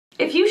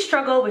If you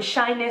struggle with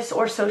shyness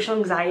or social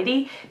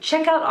anxiety,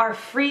 check out our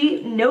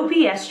free No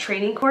BS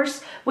training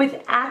course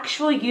with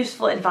actual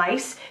useful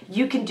advice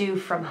you can do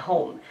from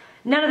home.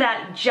 None of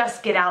that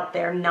just get out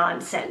there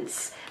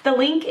nonsense. The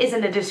link is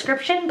in the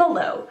description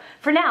below.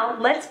 For now,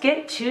 let's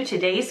get to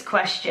today's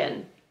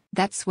question.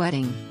 That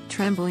sweating,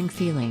 trembling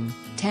feeling,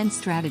 10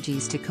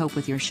 strategies to cope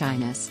with your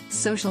shyness.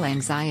 Social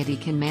anxiety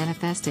can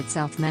manifest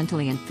itself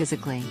mentally and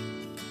physically.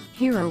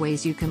 Here are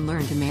ways you can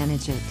learn to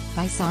manage it.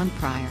 By Song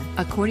Pryor.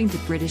 According to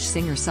British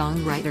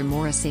singer-songwriter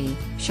Morrissey,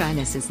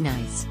 shyness is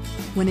nice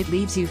when it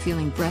leaves you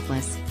feeling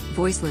breathless,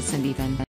 voiceless and even